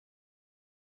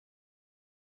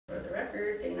For the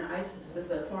record, Dana Eist is with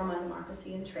the Forum on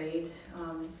Democracy and Trade.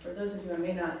 For those of you I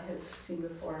may not have seen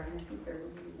before, and I think there will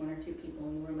be one or two people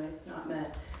in the room I've not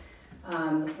met,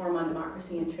 the Forum on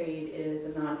Democracy and Trade is a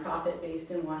nonprofit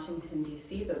based in Washington,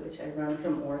 D.C., but which I run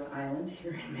from Orr's Island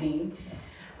here in Maine,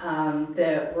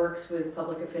 that works with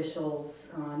public officials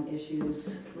on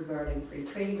issues regarding free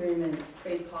trade agreements,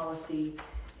 trade policy,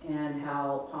 and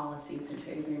how policies and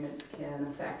trade agreements can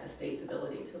affect a state's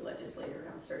ability to legislate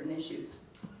around certain issues.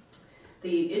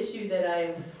 The issue that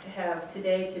I have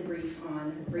today to brief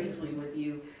on briefly with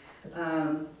you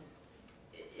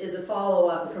is a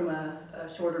follow-up from a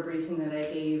shorter briefing that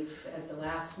I gave at the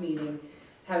last meeting,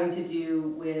 having to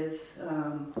do with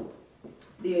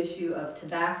the issue of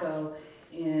tobacco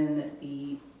in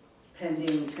the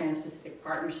pending Trans-Pacific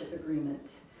Partnership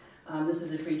Agreement. This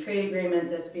is a free trade agreement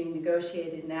that's being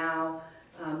negotiated now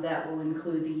that will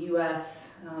include the U.S.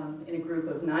 In a group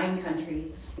of 9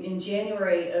 countries. In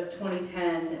January of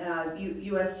 2010,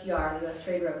 USTR, the U.S.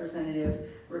 Trade Representative,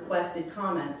 requested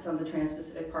comments on the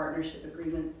Trans-Pacific Partnership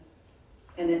Agreement.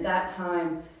 And at that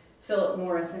time, Phillip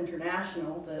Norris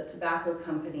International, the tobacco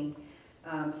company,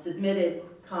 submitted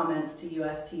comments to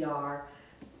USTR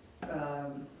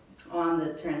on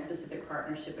the Trans-Pacific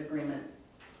Partnership Agreement.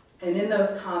 And in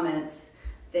those comments,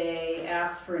 they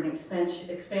asked for an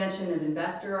expansion of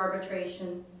investor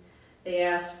arbitration. They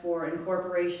asked for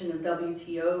incorporation of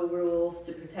WTO rules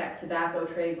to protect tobacco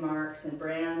trademarks and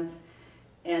brands.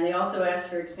 And they also asked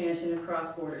for expansion of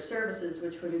cross-border services,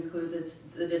 which would include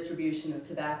the distribution of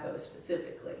tobacco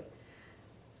specifically.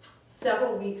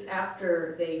 Several weeks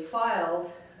after they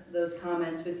filed those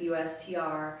comments with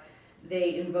USTR,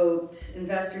 they invoked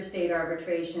investor state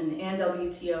arbitration and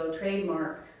WTO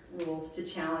trademark rules to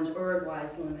challenge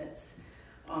Uruguay's limits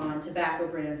on tobacco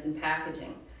brands and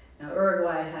packaging. Now,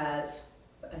 Uruguay has,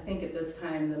 I think at this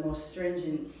time, the most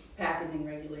stringent packaging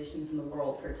regulations in the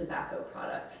world for tobacco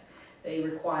products. They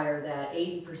require that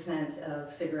 80%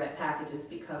 of cigarette packages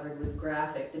be covered with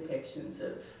graphic depictions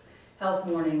of health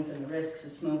warnings and the risks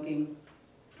of smoking.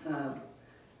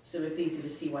 So it's easy to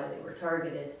see why they were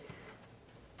targeted.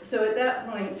 So at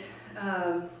that point,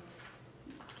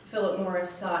 Phillip Norris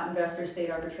sought investor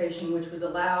state arbitration, which was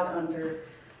allowed under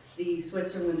the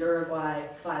Switzerland-Uruguay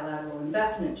bilateral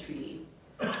investment treaty.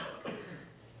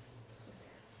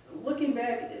 Looking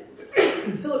back,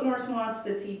 Phillip Norris wants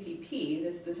the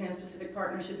TPP, the Trans-Pacific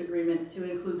Partnership Agreement,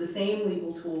 to include the same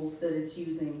legal tools that it's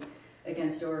using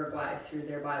against Uruguay through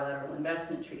their bilateral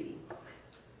investment treaty.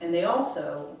 And they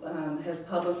also have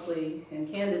publicly and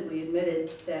candidly admitted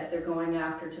that they're going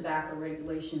after tobacco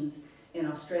regulations in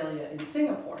Australia and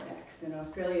Singapore next. And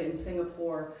Australia and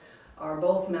Singapore are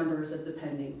both members of the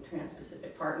pending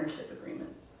Trans-Pacific Partnership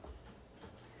Agreement.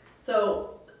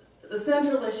 So the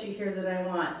central issue here that I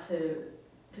want to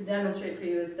demonstrate for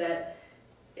you is that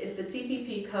if the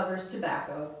TPP covers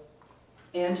tobacco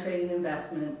and trade and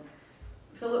investment,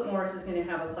 Phillip Norris is going to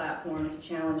have a platform to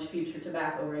challenge future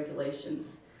tobacco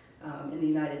regulations in the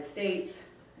United States,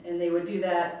 and they would do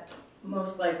that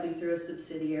most likely through a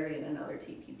subsidiary in another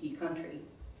TPP country.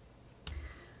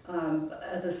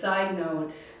 As a side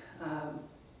note,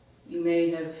 you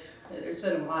may have, there's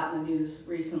been a lot in the news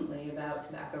recently about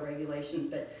tobacco regulations,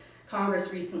 but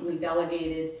Congress recently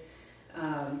delegated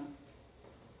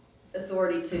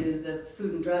authority to the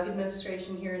Food and Drug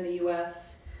Administration here in the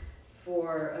U.S.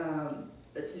 for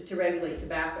to regulate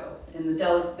tobacco, and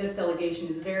this delegation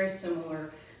is very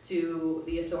similar to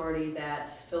the authority that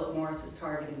Phillip Norris is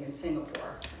targeting in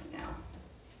Singapore right now.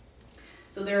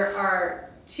 So there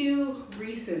are 2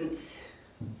 recent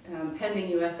pending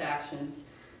U.S. actions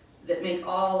that make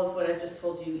all of what I've just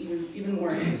told you even more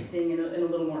interesting and a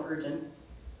little more urgent.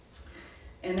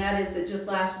 And that is that just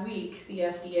last week, the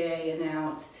FDA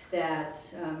announced that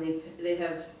they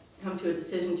have come to a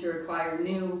decision to require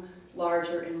new,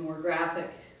 larger, and more graphic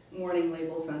warning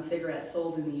labels on cigarettes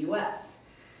sold in the U.S.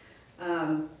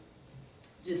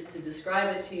 Just to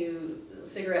describe it to you,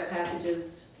 cigarette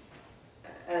packages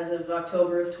as of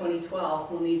October of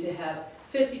 2012 will need to have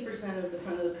 50% of the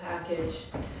front of the package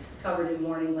covered in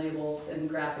warning labels and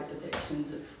graphic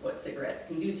depictions of what cigarettes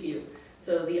can do to you.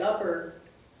 So the upper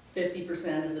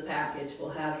 50% of the package will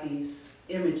have these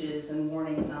images and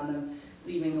warnings on them,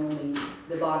 leaving only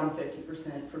the bottom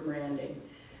 50% for branding,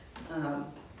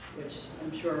 which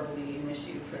I'm sure will be an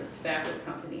issue for the tobacco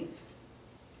companies.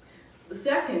 The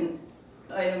second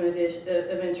item of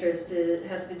interest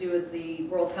has to do with the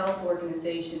World Health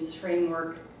Organization's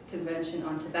Framework Convention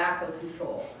on Tobacco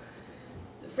Control.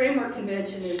 The Framework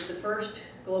Convention is the first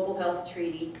global health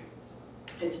treaty.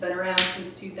 It's been around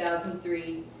since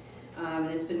 2003, and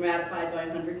it's been ratified by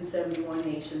 171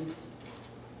 nations.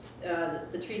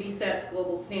 The treaty sets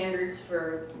global standards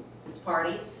for its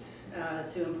parties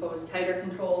to impose tighter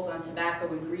controls on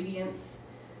tobacco ingredients,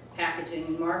 packaging,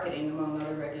 and marketing, among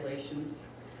other regulations.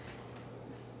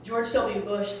 George W.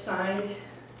 Bush signed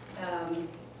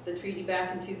the treaty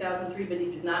back in 2003, but he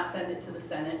did not send it to the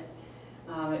Senate.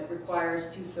 It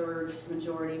requires 2/3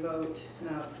 majority vote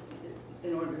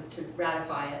in order to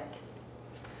ratify it.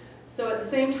 So at the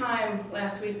same time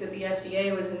last week that the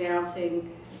FDA was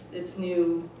announcing its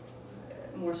new,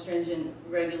 more stringent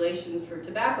regulations for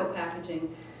tobacco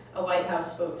packaging, a White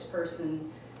House spokesperson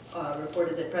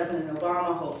reported that President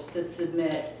Obama hopes to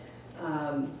submit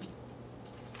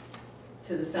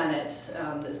to the Senate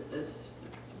this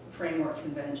framework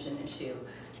convention issue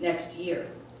next year.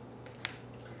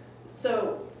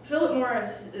 So Phillip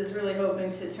Morris is really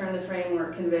hoping to turn the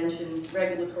framework convention's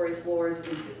regulatory floors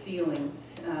into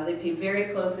ceilings. They pay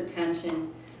very close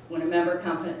attention when a member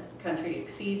country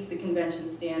exceeds the convention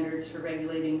standards for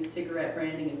regulating cigarette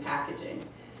branding and packaging.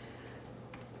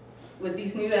 With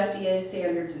these new FDA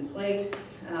standards in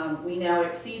place, we now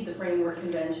exceed the framework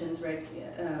convention's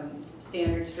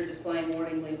standards for displaying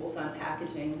warning labels on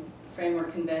packaging. The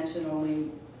framework convention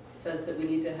only says that we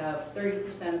need to have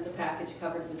 30% of the package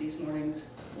covered with these warnings.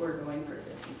 We're going for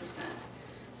 50%.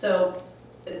 So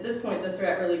at this point, the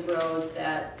threat really grows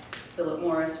that Phillip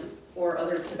Morris, or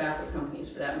other tobacco companies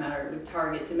for that matter, would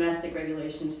target domestic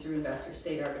regulations through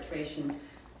investor-state arbitration,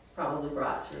 probably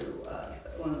brought through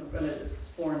one of its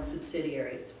foreign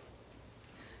subsidiaries.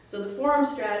 So the forum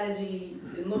strategy,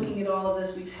 in looking at all of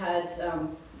this, we've had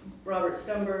Robert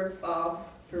Stumberg,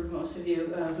 for most of you,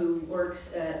 who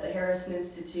works at the Harrison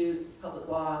Institute, Public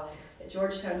Law at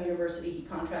Georgetown University. He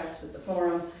contracts with the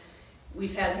forum.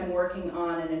 We've had him working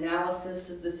on an analysis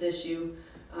of this issue,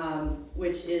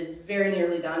 which is very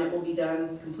nearly done. It will be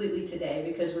done completely today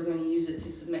because we're going to use it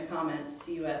to submit comments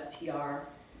to USTR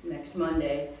next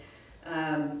Monday.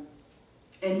 And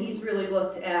he's really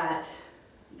looked at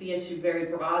the issue very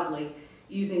broadly,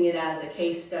 using it as a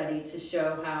case study to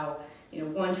show how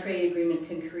one trade agreement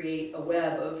can create a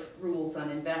web of rules on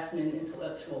investment,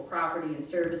 intellectual property, and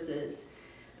services.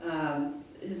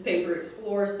 His paper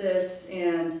explores this,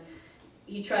 and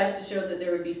he tries to show that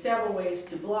there would be several ways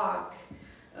to block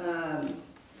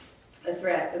a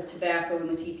threat of tobacco in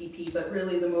the TPP, but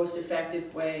really the most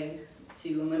effective way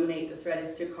to eliminate the threat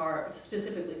is to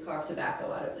specifically carve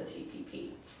tobacco out of the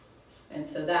TPP. And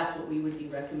so that's what we would be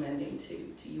recommending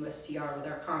to USTR with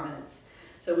our comments.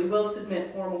 So we will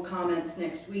submit formal comments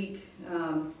next week.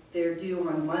 They're due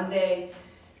on Monday.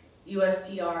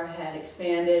 USTR had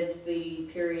expanded the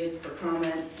period for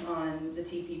comments on the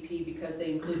TPP because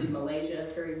they included Malaysia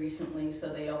very recently, so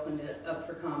they opened it up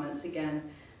for comments again.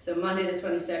 So Monday the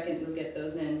 22nd, we'll get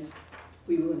those in.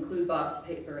 We will include Bob's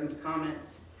paper in the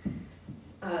comments.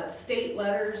 State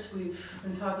letters, we've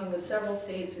been talking with several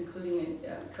states, including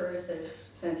Curtis. I've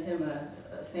sent him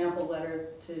a sample letter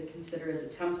to consider as a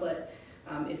template.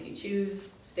 If you choose,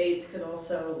 states could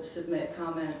also submit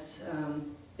comments.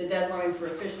 The deadline for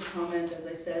official comment, as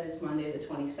I said, is Monday the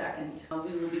 22nd.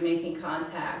 We will be making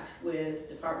contact with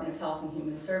Department of Health and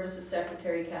Human Services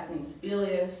Secretary Kathleen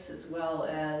Sebelius, as well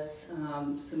as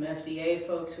some FDA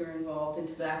folks who are involved in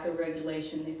tobacco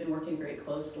regulation. They've been working very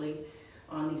closely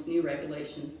on these new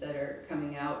regulations that are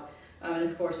coming out, and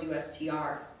of course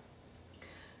USTR.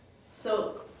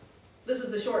 So this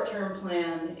is the short-term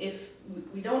plan. If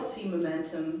we don't see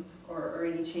momentum or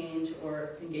any change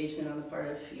or engagement on the part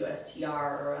of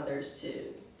USTR or others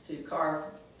to carve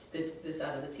this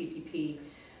out of the TPP,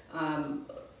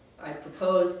 I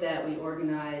propose that we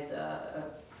organize a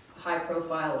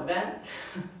high-profile event,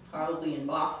 probably in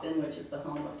Boston, which is the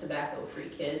home of tobacco-free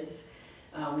kids.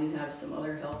 We have some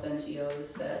other health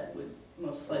NGOs that would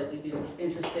most likely be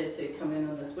interested to come in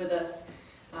on this with us.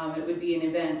 It would be an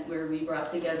event where we brought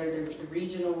together the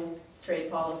regional Trade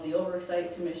Policy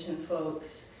Oversight Commission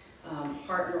folks,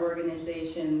 partner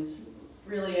organizations,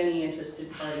 really any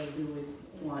interested party who would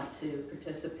want to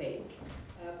participate.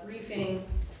 A briefing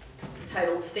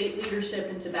titled State Leadership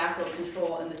in Tobacco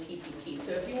Control and the TPP.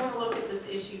 So if you want to look at this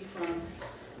issue from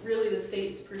really the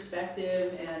state's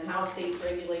perspective and how states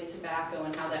regulate tobacco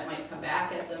and how that might come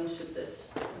back at them should this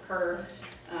occur,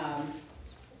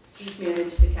 he's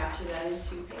managed to capture that in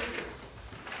 2 pages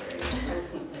very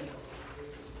eloquently.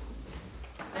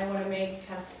 I want to make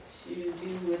has to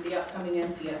do with the upcoming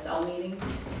NCSL meeting.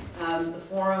 The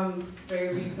forum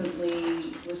very recently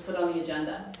was put on the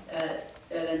agenda at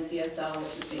NCSL,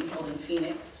 which is being held in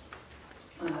Phoenix.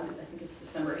 I think it's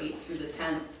December 8th through the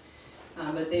 10th.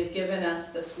 But they've given us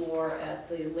the floor at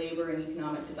the Labor and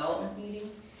Economic Development meeting.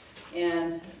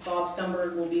 And Bob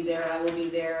Stumberg will be there, I will be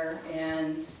there,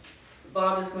 and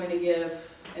Bob is going to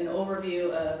give an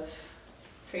overview of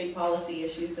trade policy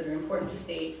issues that are important to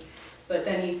states, but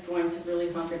then he's going to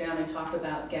really hunker down and talk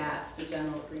about GATS, the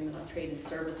General Agreement on Trade and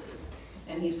Services.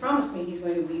 And he's promised me he's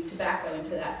going to weave tobacco into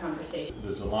that conversation.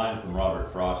 There's a line from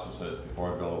Robert Frost that says,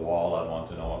 before I build a wall, I want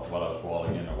to know what I was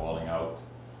walling in or walling out.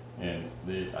 And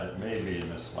it may be in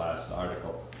this last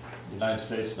article. The United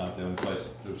States is not the only place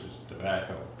that produces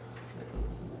tobacco.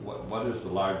 What is the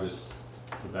largest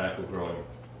tobacco growing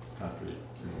country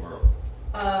in the world?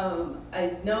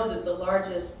 I know that the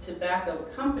largest tobacco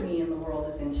company in the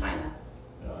world is in China.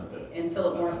 And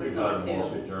Phillip Norris is number 2. I think Wall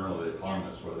Street Journal, The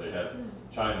Economist, where they had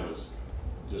China was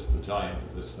just the giant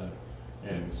of this thing.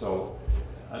 And so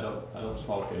I don't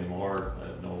smoke anymore.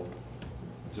 I know,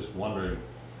 just wondering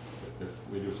if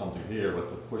we do something here, what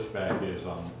the pushback is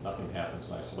on nothing happens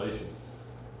in isolation.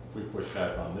 If we push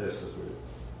back on this, as we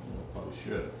probably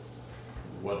should,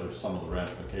 what are some of the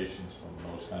ramifications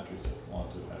from those countries that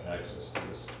want to have access to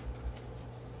this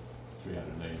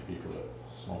 300 million people that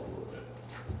smoke a little bit?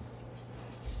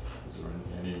 Is there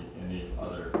any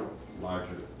other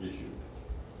larger issue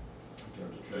in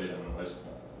terms of trade? I'm going to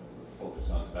focus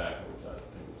on tobacco, which I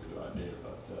think is a good idea,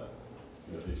 but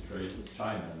you have these trades with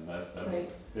China, and that's right.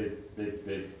 a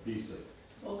big piece of it.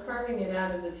 Well, carving it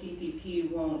out of the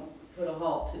TPP won't put a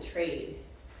halt to trade.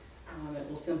 It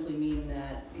will simply mean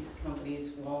that these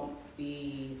companies won't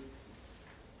be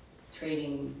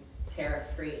trading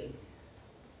tariff-free,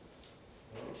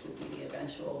 which would be the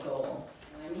eventual goal.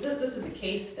 I mean, this is a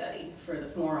case study for the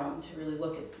forum to really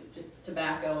look at just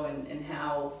tobacco and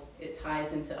how it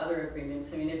ties into other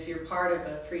agreements. I mean, if you're part of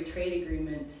a free trade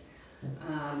agreement,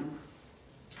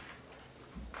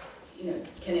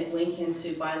 can it link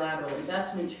into bilateral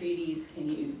investment treaties? Can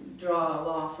you draw a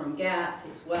law from GATS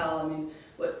as well? I mean,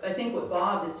 I think what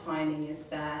Bob is finding is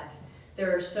that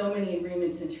there are so many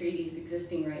agreements and treaties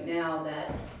existing right now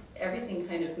that everything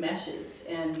kind of meshes.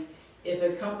 And if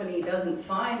a company doesn't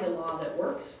find a law that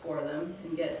works for them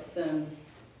and gets them,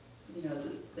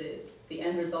 the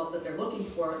end result that they're looking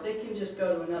for, they can just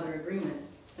go to another agreement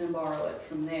and borrow it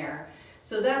from there.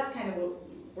 So that's kind of what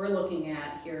we're looking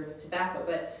at here with tobacco.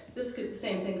 But the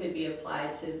same thing could be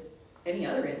applied to any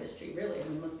other industry, really. I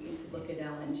mean, you could look at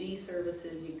LNG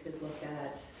services. You could look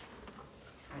at,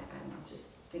 I don't know, just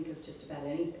think of just about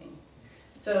anything.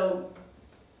 So,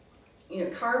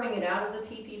 carving it out of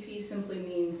the TPP simply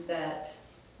means that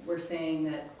we're saying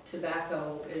that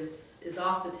tobacco is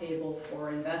off the table for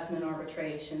investment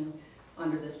arbitration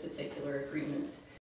under this particular agreement.